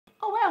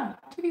Oh wow,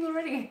 2 people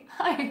already.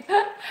 Hi.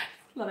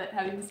 Love it,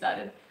 having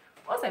started.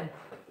 Awesome.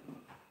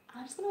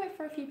 I'm just gonna wait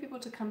for a few people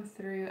to come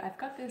through. I've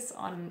got this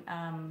on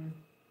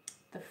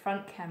the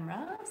front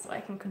camera so I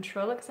can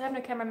control it because I have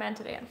no cameraman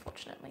today,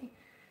 unfortunately.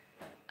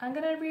 I'm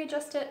gonna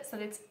readjust it so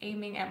that it's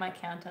aiming at my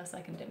counter so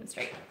I can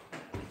demonstrate.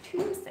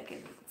 2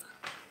 seconds.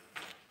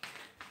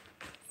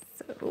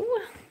 So,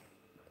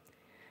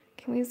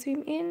 can we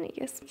zoom in?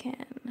 Yes, we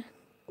can.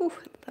 Ooh,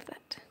 love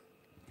that.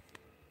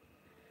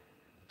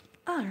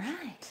 All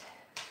right.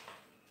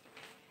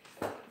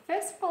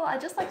 First of all, I'd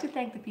just like to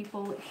thank the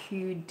people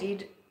who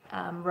did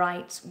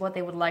write what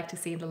they would like to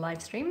see in the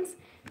live streams.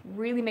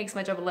 Really makes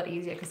my job a lot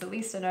easier because at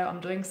least I know I'm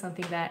doing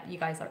something that you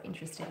guys are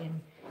interested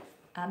in.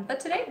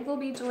 But today we'll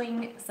be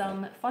doing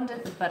some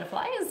fondant with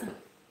butterflies,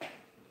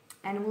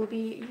 and we'll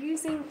be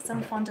using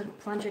some fondant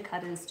plunger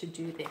cutters to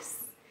do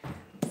this.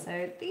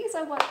 So these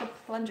are what the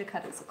plunger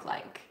cutters look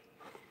like.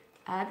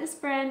 This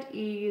brand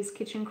is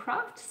Kitchen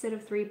Craft set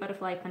of 3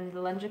 butterfly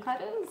plunger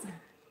cutters,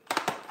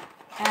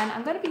 and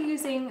I'm going to be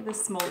using the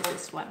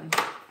smallest one.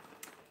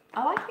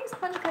 I like these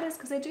plunger cutters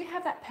because they do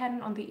have that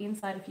pattern on the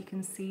inside. If you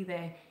can see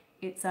there,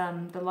 it's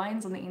the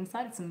lines on the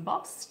inside, it's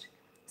embossed,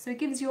 so it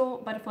gives your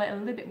butterfly a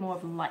little bit more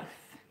of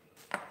life.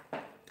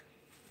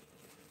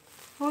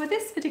 For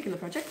this particular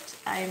project,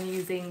 I am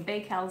using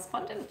Bakel's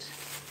fondant,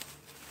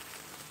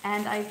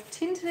 and I've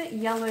tinted it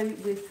yellow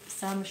with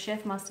some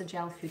Chef Master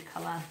Gel food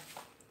color.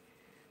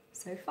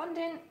 So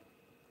fondant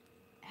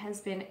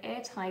has been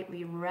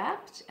airtightly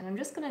wrapped, and I'm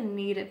just going to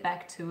knead it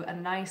back to a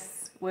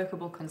nice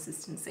workable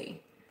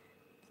consistency.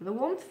 So the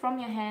warmth from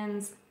your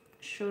hands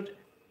should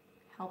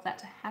help that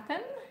to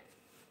happen.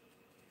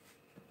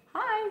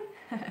 Hi!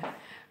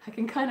 I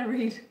can kind of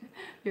read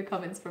your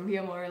comments from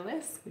here more or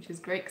less, which is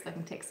great because I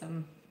can take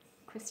some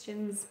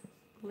questions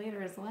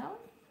later as well.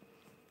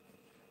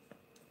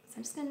 So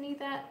I'm just going to knead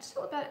that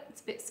till about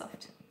it's a bit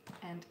soft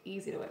and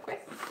easy to work with.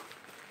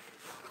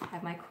 I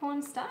have my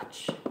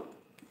cornstarch.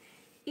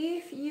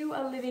 If you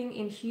are living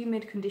in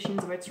humid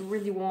conditions where it's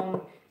really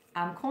warm,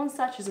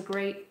 cornstarch is a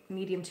great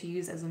medium to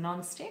use as a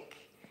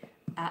non-stick.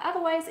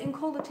 Otherwise, in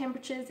colder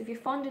temperatures, if your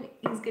fondant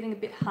is getting a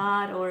bit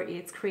hard or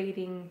it's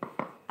creating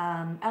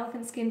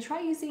elephant skin, try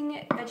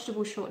using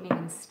vegetable shortening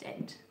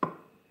instead.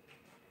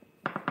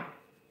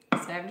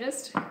 So I'm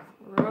just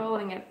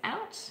rolling it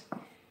out,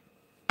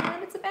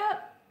 and it's about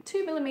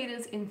 2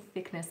 millimeters in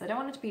thickness. I don't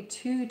want it to be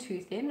too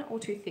thin or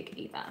too thick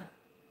either.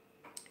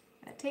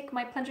 I take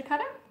my plunger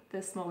cutter,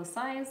 the smallest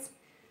size.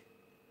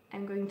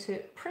 I'm going to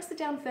press it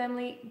down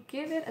firmly,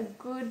 give it a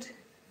good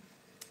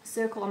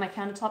circle on my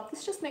countertop.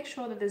 This just makes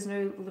sure that there's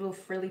no little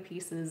frilly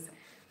pieces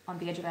on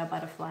the edge of our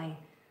butterfly.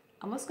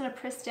 I'm just going to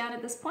press down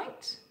at this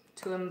point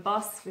to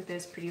emboss with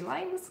those pretty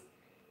lines.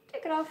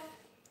 Take it off,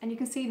 and you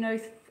can see no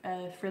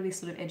frilly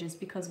sort of edges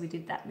because we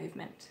did that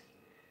movement.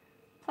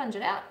 Plunge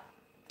it out,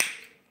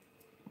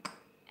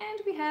 and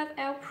we have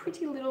our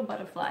pretty little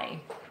butterfly.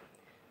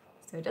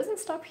 So it doesn't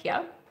stop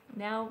here.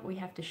 Now we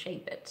have to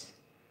shape it.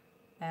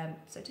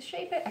 So to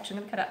shape it, actually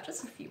I'm going to cut out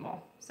just a few more.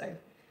 So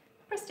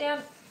press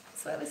down,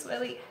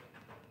 slowly,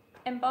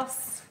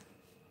 emboss,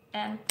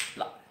 and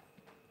plop.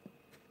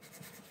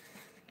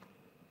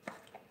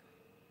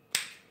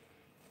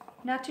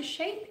 Now to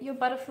shape your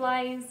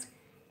butterflies,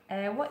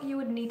 what you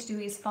would need to do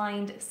is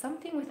find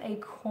something with a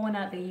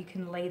corner that you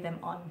can lay them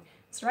on.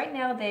 So right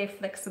now they're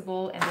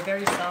flexible and they're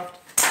very soft.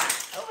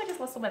 Oh, I just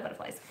lost all my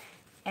butterflies.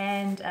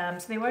 And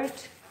so they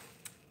won't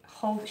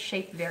hold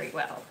shape very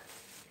well.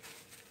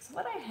 So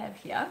what I have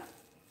here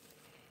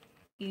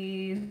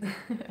is,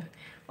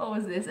 what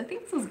was this? I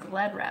think this was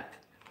Glad wrap.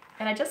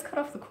 And I just cut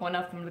off the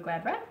corner from the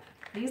Glad wrap.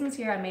 These ones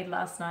here I made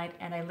last night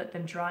and I let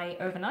them dry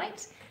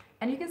overnight.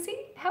 And you can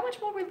see how much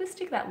more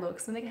realistic that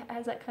looks, and it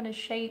has that kind of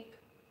shape.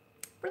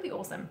 Really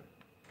awesome.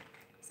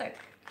 So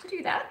to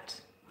do that,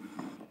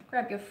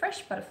 grab your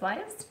fresh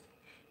butterflies,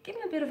 give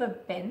them a bit of a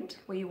bend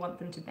where you want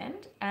them to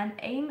bend, and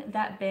aim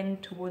that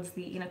bend towards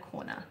the inner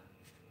corner.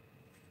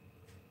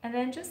 And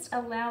then just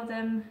allow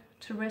them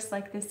to rest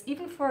like this,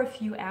 even for a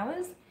few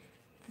hours.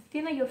 The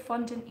thinner your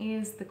fondant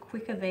is, the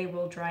quicker they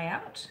will dry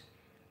out.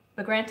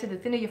 But granted, the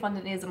thinner your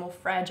fondant is, the more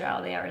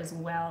fragile they are as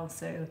well.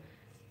 So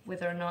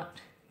whether or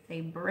not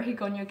they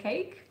break on your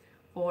cake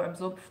or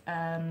absorb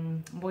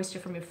moisture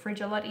from your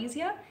fridge a lot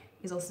easier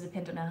is also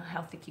dependent on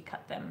how thick you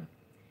cut them.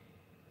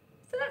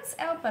 So that's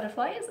our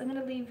butterflies. I'm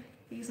going to leave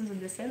these ones on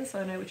this end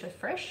so I know which are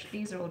fresh.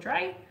 These are all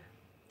dry.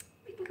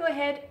 We can go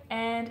ahead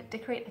and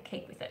decorate the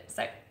cake with it.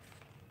 So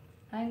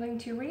I'm going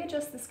to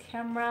readjust this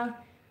camera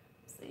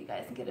so you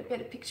guys can get a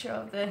better picture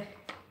of the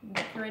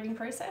decorating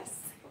process.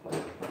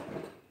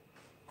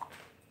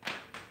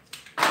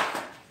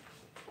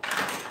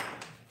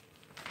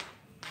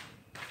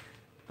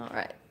 All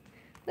right,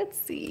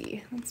 let's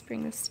see. Let's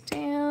bring this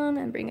down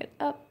and bring it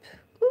up.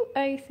 Ooh,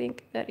 I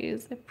think that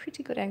is a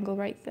pretty good angle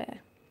right there.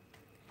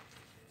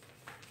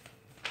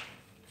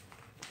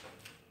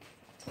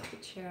 Take the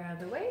chair out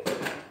of the way.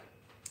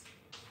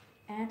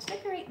 And to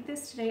decorate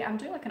this today, I'm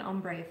doing like an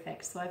ombre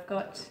effect. So I've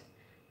got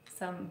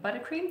some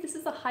buttercream. This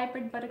is a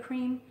hybrid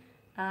buttercream.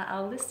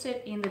 I'll list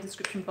it in the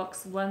description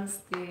box once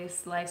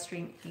this live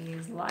stream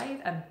is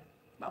live.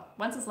 Well,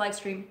 once this live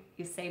stream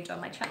is saved on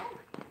my channel.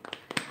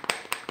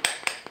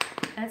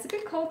 And it's a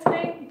bit cold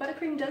today.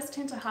 Buttercream does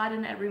tend to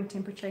harden at room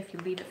temperature if you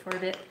leave it for a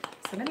bit.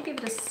 So I'm going to give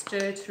it a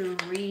stir to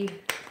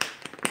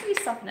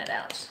re-soften it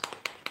out.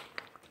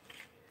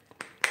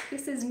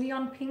 This is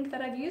neon pink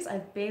that I've used.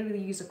 I've barely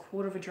used a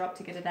quarter of a drop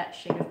to get it that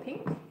shade of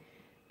pink.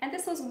 And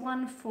this was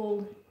one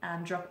full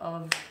drop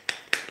of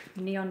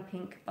neon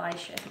pink by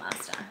Chef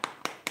Master.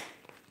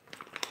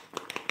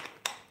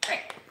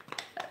 Great,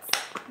 that's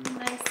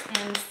nice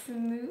and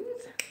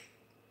smooth.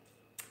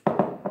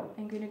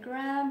 I'm going to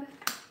grab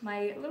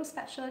my little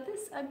spatula.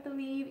 This, I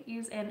believe,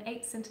 is an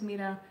 8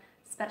 centimeter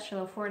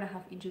spatula,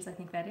 4.5 inches, I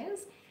think that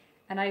is.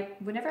 And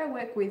whenever I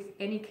work with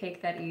any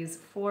cake that is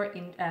 5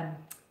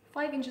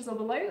 inches or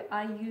below,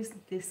 I use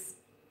this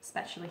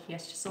spatula here.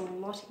 It's just a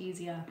lot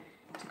easier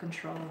to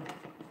control.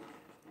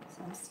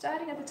 So I'm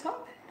starting at the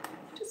top,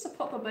 just a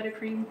pop of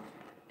buttercream,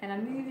 and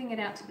I'm moving it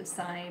out to the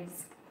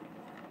sides.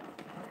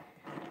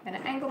 I'm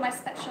going to angle my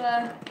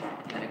spatula,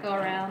 let it go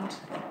around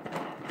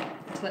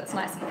until it's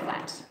nice and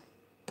flat.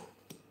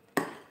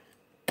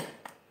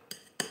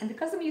 And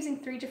because I'm using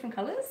 3 different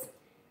colors,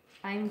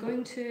 I'm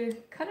going to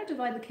kind of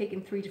divide the cake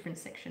in 3 different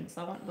sections.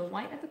 So I want the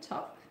white at the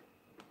top,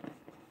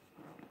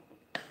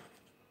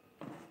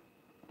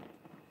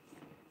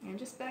 and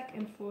just back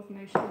and forth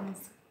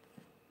motions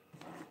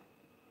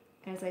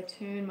as I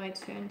turn my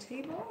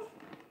turntable.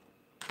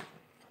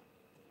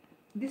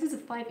 This is a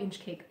 5-inch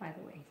cake, by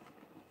the way.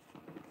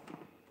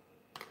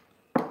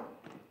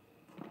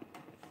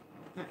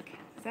 Okay,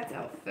 so that's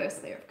our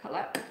first layer of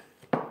colour.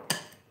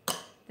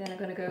 Then I'm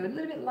going to go a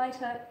little bit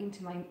lighter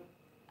into my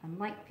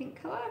light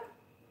pink colour.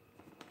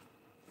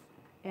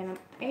 And I'm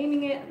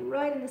aiming it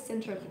right in the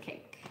centre of the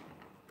cake.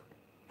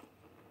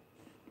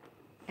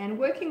 And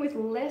working with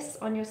less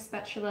on your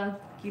spatula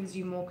gives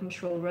you more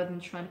control rather than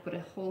trying to put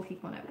a whole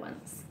heap on at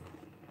once.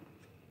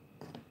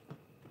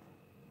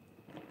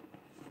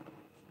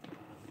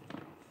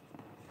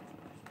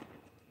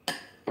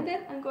 And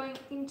then I'm going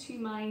into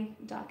my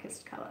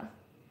darkest colour.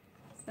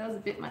 So that was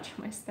a bit much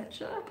for my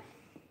spatula.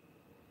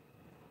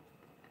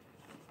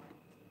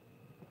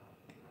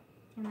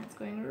 And that's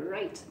going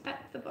right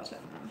at the bottom.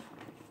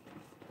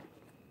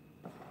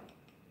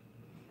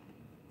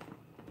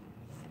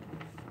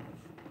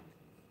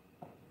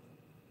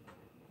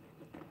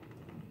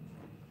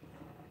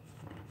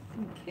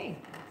 Okay.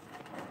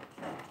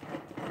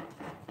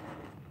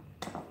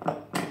 I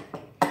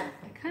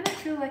kind of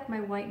feel like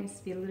my white needs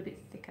to be a little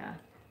bit thicker.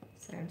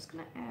 So I'm just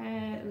going to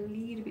add a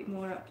little bit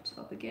more up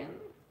top again.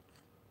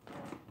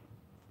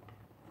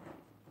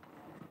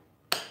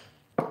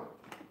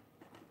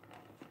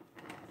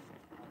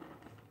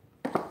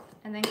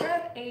 And then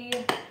grab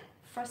a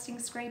frosting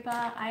scraper.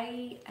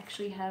 I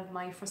actually have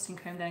my frosting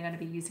comb that I'm going to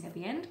be using at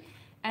the end.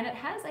 And it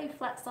has a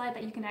flat side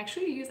that you can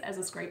actually use as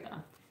a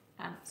scraper.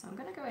 So I'm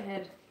going to go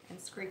ahead and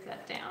scrape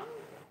that down.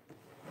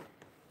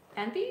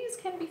 And these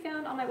can be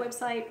found on my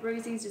website,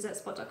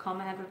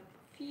 rosiesdessertspot.com. I have a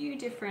few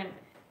different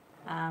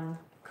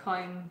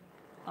comb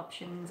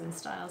options and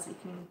styles you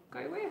can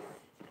go with.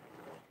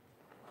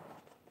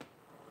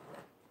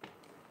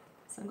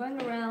 So I'm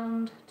going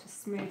around to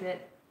smooth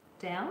it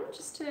down,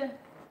 just to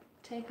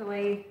take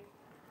away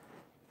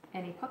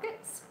any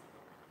pockets.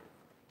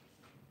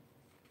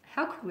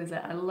 How cool is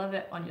that? I love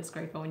it on your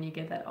scraper when you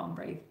get that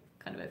ombre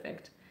kind of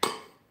effect.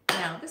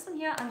 Now this one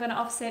here, I'm going to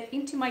offset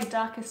into my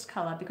darkest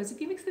color, because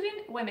if you mix it in,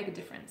 it won't make a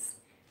difference.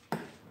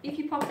 If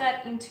you pop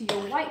that into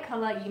your white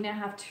color, you now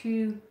have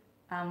 2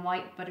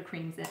 white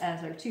buttercreams,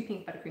 sorry, 2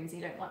 pink buttercreams, and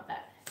you don't want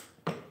that.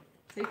 So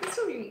you can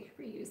still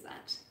reuse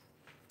that.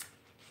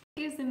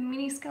 Here's the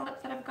mini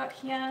scallop that I've got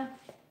here,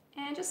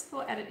 and just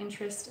for added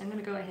interest, I'm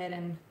going to go ahead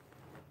and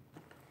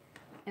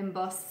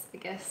emboss, I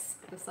guess,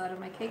 the side of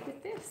my cake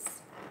with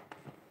this.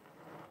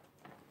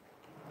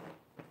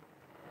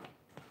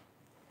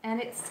 And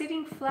it's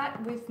sitting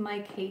flat with my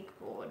cake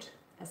board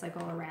as I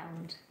go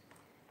around.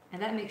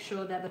 And that makes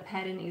sure that the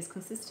pattern is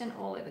consistent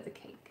all over the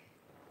cake.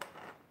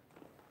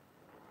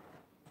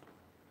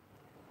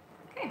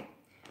 Okay,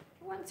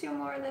 once you're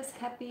more or less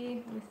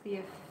happy with the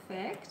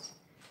effect,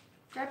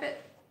 grab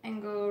it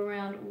and go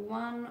around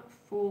 1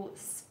 full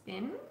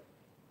spin.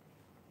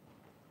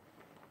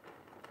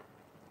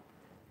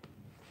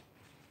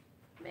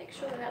 Make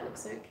sure that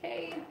looks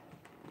okay.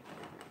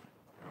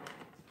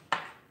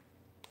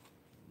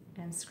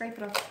 And scrape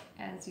it off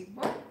as you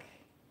work.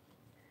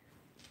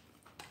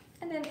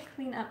 And then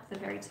clean up the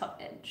very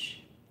top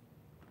edge.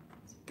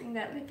 So bring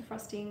that liquid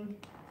frosting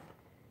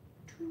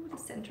to the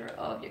center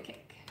of your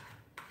cake.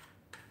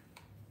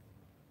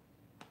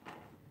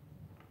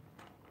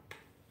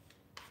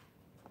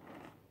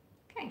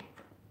 Okay.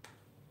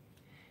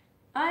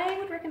 I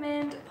would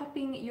recommend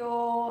popping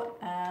your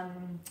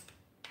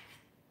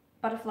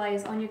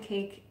butterflies on your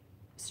cake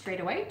straight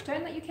away.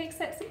 Don't let your cake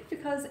sit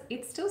because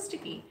it's still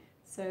sticky.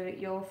 So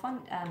your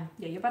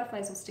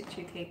butterflies will stick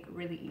to your cake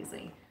really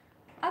easily.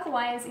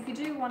 Otherwise, if you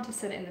do want to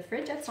set it in the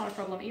fridge, that's not a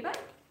problem either.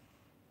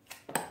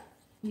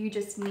 you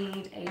just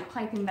need a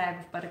piping bag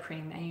with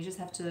buttercream, and you just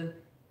have to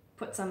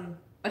put some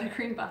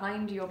buttercream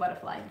behind your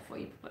butterfly before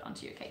you put it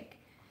onto your cake.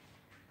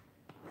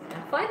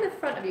 Now find the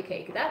front of your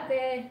cake. That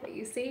there that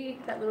you see,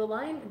 that little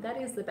line,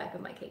 that is the back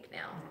of my cake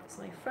now.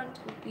 So my front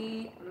would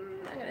be,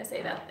 I'm gonna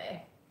say that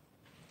there.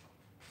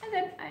 And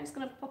then I'm just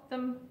gonna pop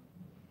them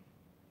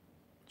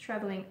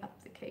traveling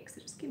up the cake.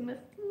 So just give them a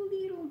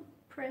little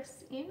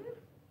press in.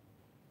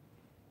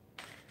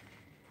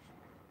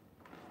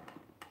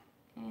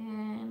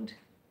 And,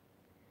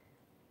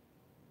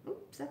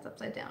 oops, that's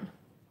upside down.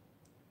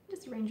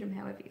 Just arrange them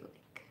however you like.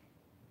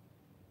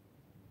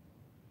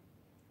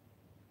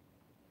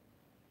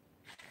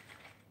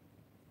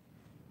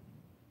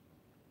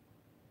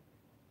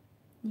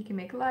 You can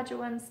make larger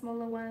ones,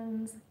 smaller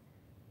ones.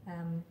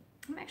 I'm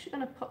actually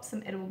going to pop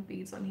some edible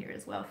beads on here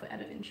as well for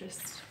added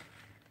interest.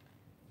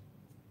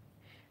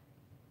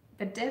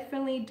 But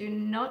definitely do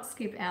not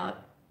skip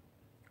out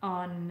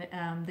on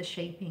the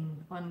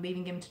shaping, on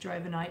leaving them to dry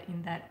overnight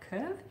in that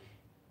curve.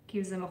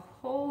 Gives them a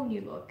whole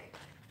new look.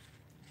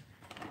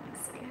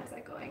 Let's see, how's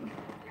that going?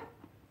 Yep.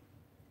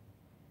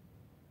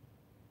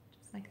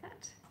 Just like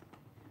that.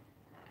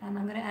 And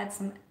I'm going to add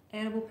some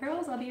edible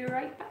pearls. I'll be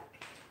right back.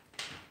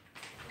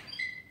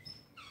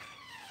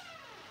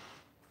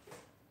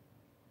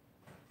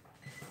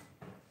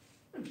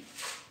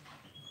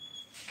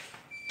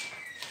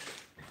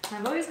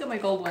 I've always got my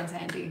gold ones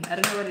handy. I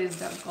don't know what it is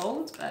about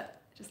gold,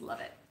 but I just love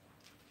it.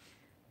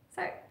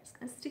 So, I'm just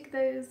going to stick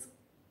those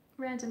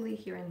randomly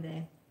here and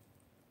there.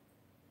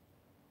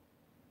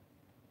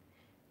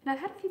 And I've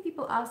had a few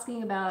people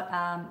asking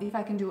about if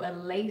I can do a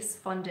lace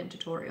fondant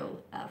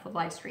tutorial for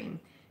Livestream.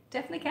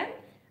 Definitely can.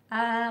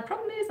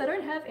 Problem is I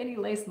don't have any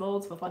lace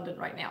molds for fondant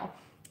right now.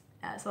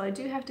 So I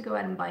do have to go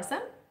out and buy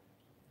some.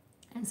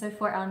 And so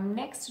for our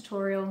next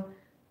tutorial,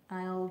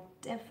 I'll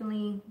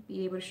definitely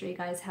be able to show you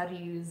guys how to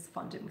use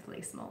fondant with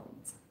lace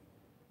molds.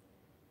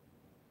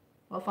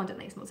 Well, fondant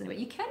lace molds anyway.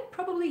 You can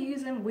probably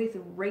use them with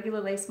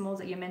regular lace molds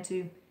that you're meant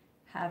to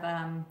have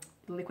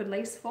liquid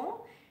lace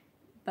for,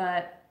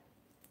 but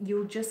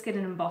you'll just get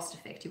an embossed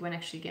effect. You won't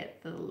actually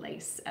get the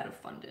lace out of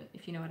fondant,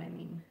 if you know what I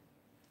mean.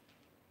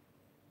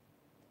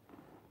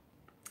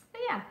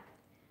 But yeah,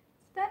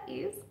 that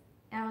is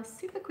our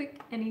super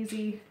quick and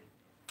easy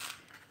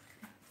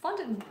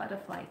fondant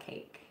butterfly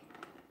cake.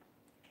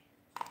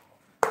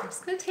 I'm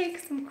just going to take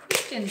some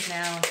questions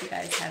now if you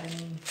guys have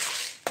any. I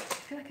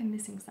feel like I'm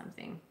missing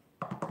something.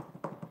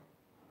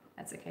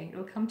 That's okay,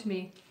 it'll come to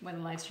me when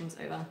the live stream's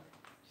over.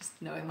 Just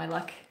knowing my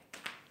luck.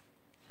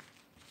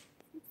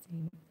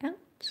 Zoom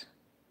out.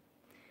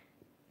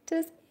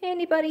 Does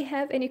anybody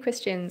have any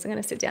questions? I'm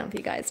going to sit down for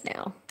you guys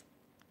now.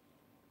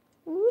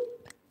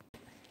 Whoop.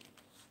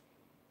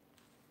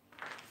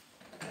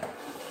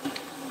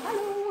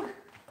 Hello.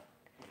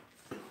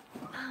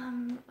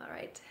 All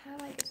right, how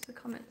do I get to the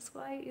comments?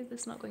 Why is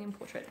this not going in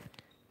portrait?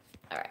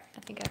 All right, I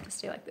think I have to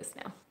stay like this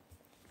now.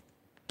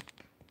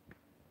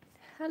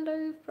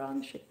 Hello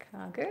from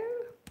Chicago.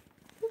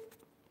 Oop,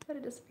 how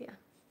did it disappear?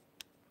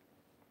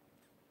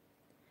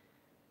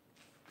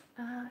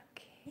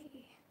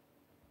 Okay.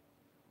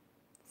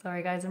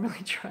 Sorry guys, I'm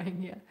really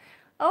trying here.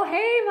 Oh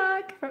hey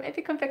Mark from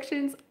Epic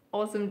Confections.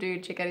 Awesome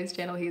dude, check out his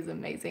channel, he's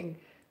amazing.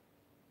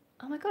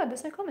 Oh my god,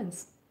 there's no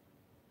comments.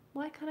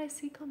 Why can't I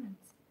see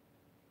comments?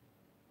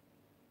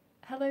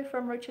 Hello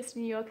from Rochester,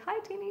 New York. Hi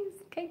teenies,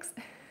 cakes.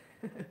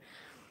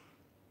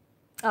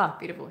 Ah,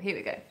 beautiful, here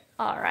we go.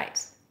 All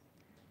right.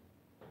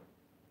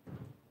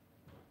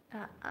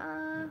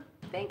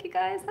 Thank you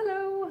guys,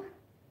 hello.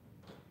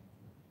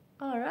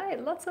 All right,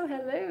 lots of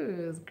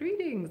hellos.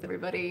 Greetings,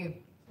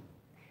 everybody.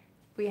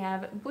 We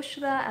have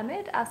Bushra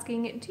Ahmed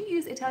asking, do you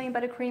use Italian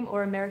buttercream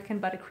or American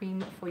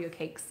buttercream for your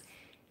cakes?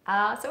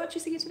 So what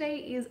you see today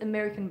is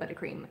American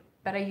buttercream,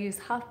 but I use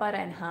half butter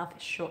and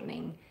half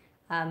shortening.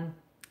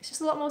 It's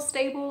just a lot more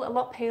stable, a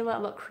lot paler, a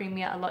lot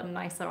creamier, a lot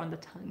nicer on the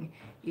tongue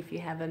if you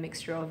have a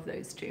mixture of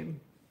those two.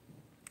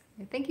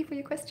 Thank you for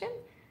your question.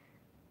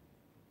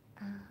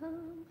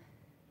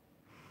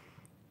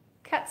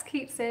 Cat's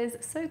Keep says,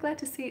 so glad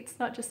to see it's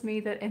not just me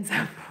that ends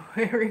up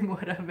wearing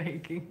what I'm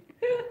making.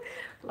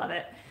 Love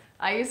it.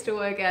 I used to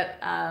work at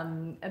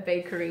a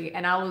bakery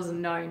and I was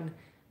known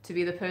to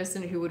be the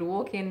person who would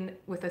walk in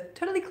with a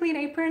totally clean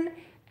apron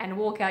and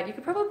walk out. You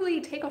could probably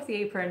take off the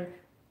apron,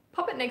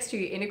 pop it next to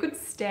you, and it could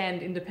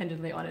stand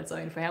independently on its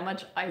own for how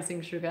much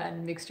icing, sugar,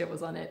 and mixture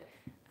was on it.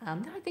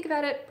 Now I think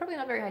about it, probably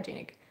not very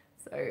hygienic.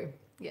 So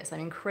yes, I'm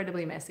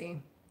incredibly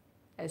messy.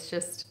 It's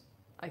just,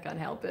 I can't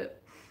help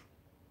it.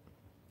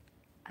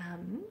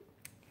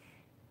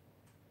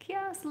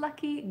 Kia's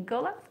Lucky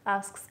Golaf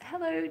asks,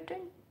 hello,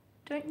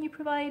 don't you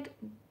provide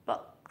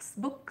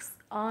books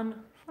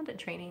on fondant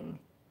training?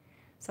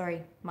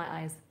 Sorry, my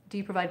eyes. Do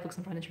you provide books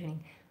on fondant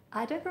training?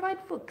 I don't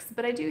provide books,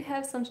 but I do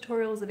have some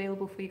tutorials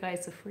available for you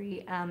guys for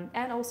free,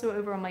 and also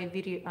over on my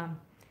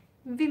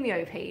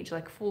Vimeo page,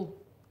 like full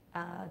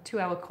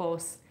 2-hour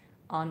course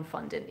on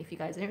fondant if you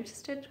guys are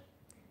interested.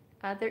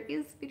 There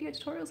is video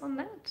tutorials on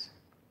that.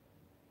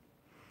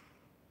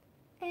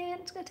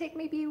 And it's going to take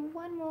maybe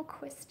one more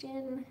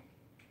question.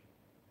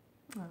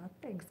 Oh,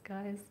 thanks,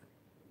 guys.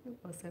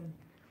 Awesome.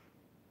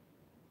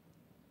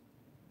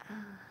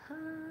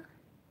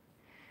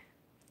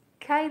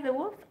 Kai the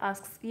Wolf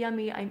asks,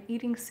 yummy, I'm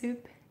eating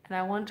soup and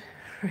I want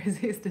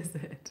Rosie's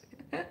dessert.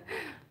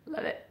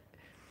 Love it.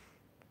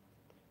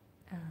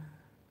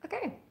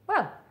 Okay,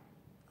 well.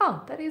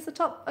 Oh, that is the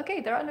top. Okay,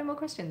 there are no more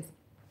questions.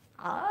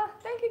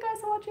 Thank you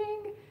guys for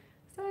watching.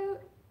 So,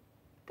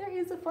 there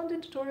is a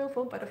fondant tutorial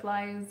for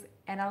butterflies,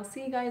 and I'll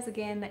see you guys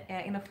again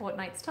in a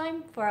fortnight's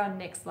time for our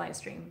next live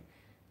stream.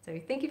 So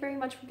thank you very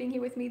much for being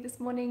here with me this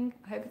morning.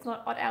 I hope it's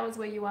not odd hours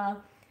where you are,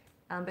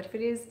 but if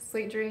it is,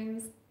 sweet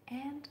dreams,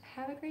 and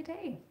have a great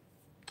day.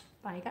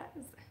 Bye,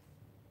 guys.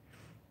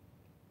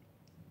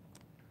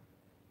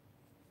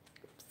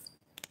 Oops.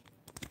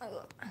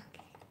 Oh.